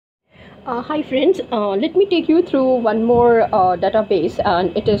Hi friends, let me take you through one more database,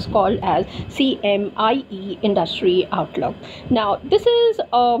 and it is called as CMIE Industry Outlook. Now this is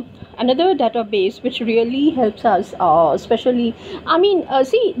another database which really helps us, especially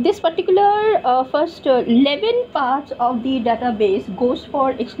see this particular first 11 parts of the database goes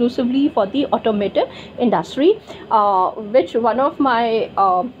for exclusively for the automotive industry, which one of my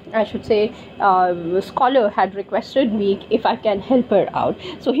I should say scholar had requested me if I can help her out.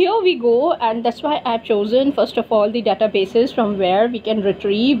 So here we go, and that's why I've chosen first of all the databases from where we can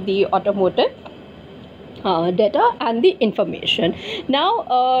retrieve the automotive data and the information.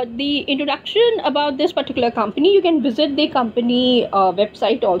 Now the introduction about this particular company, you can visit the company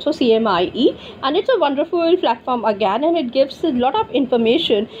website also, CMIE, and it's a wonderful platform again, and it gives a lot of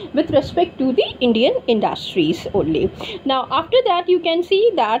information with respect to the Indian industries only. Now after that you can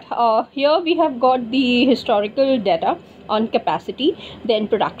see that here we have got the historical data on capacity, then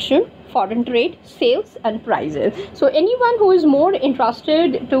production, foreign trade, sales and prices. So anyone who is more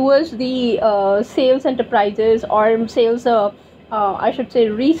interested towards the sales enterprises or sales I should say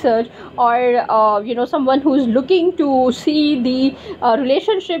research, or someone who is looking to see the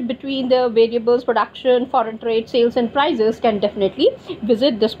relationship between the variables production, foreign trade, sales and prices can definitely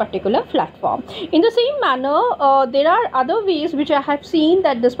visit this particular platform. In the same manner, there are other ways which I have seen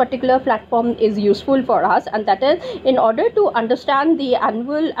that this particular platform is useful for us, and that is in order to understand the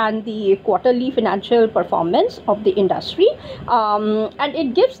annual and the quarterly financial performance of the industry, and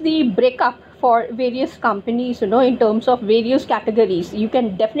it gives the breakup for various companies, in terms of various categories. You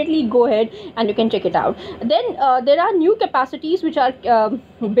can definitely go ahead and you can check it out. Then there are new capacities which are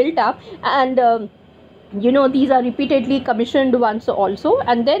built up, and these are repeatedly commissioned ones also,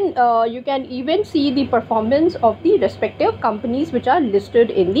 and then you can even see the performance of the respective companies which are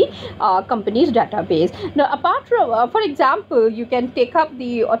listed in the company's database. Now apart from for example, you can take up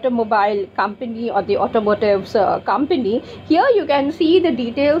the automobile company or the automotives company. Here you can see the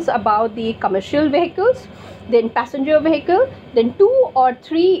details about the commercial vehicles, then passenger vehicle, then 2 or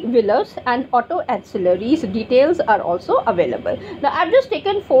 3 wheelers and auto ancillaries. Details are also available. Now I've just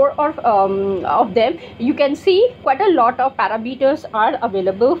taken 4 of them. You can see quite a lot of parameters are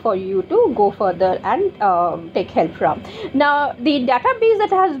available for you to go further and take help from. Now the database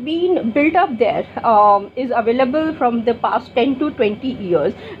that has been built up there is available from the past 10 to 20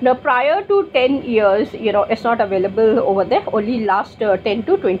 years. Now prior to 10 years, it's not available over there. Only last 10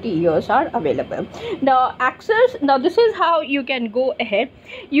 to 20 years are available. Now access, now this is how you can go ahead.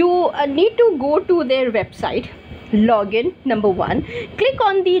 You need to go to their website, login, number 1, click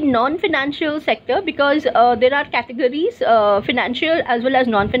on the non-financial sector, because there are categories, financial as well as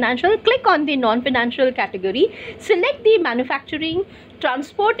non-financial. Click on the non-financial category, select the manufacturing,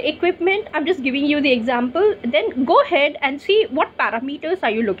 transport, equipment. I'm just giving you the example. Then go ahead and see what parameters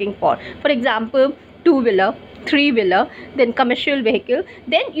are you looking for. For example, 2-wheeler, 3-wheeler, then commercial vehicle.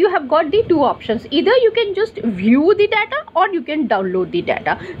 Then you have got the 2 options. Either you can just view the data or you can download the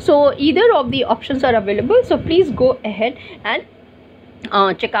data. So either of the options are available. So please go ahead and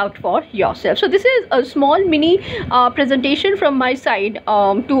check out for yourself. So this is a small mini presentation from my side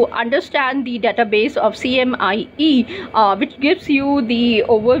to understand the database of CMIE, which gives you the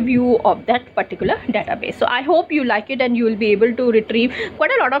overview of that particular database. So I hope you like it and you will be able to retrieve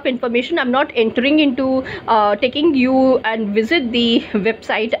quite a lot of information. I'm not entering into taking you and visit the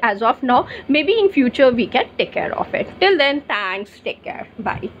website as of now. Maybe in future we can take care of it. Till then, thanks, take care,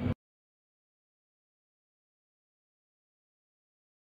 bye.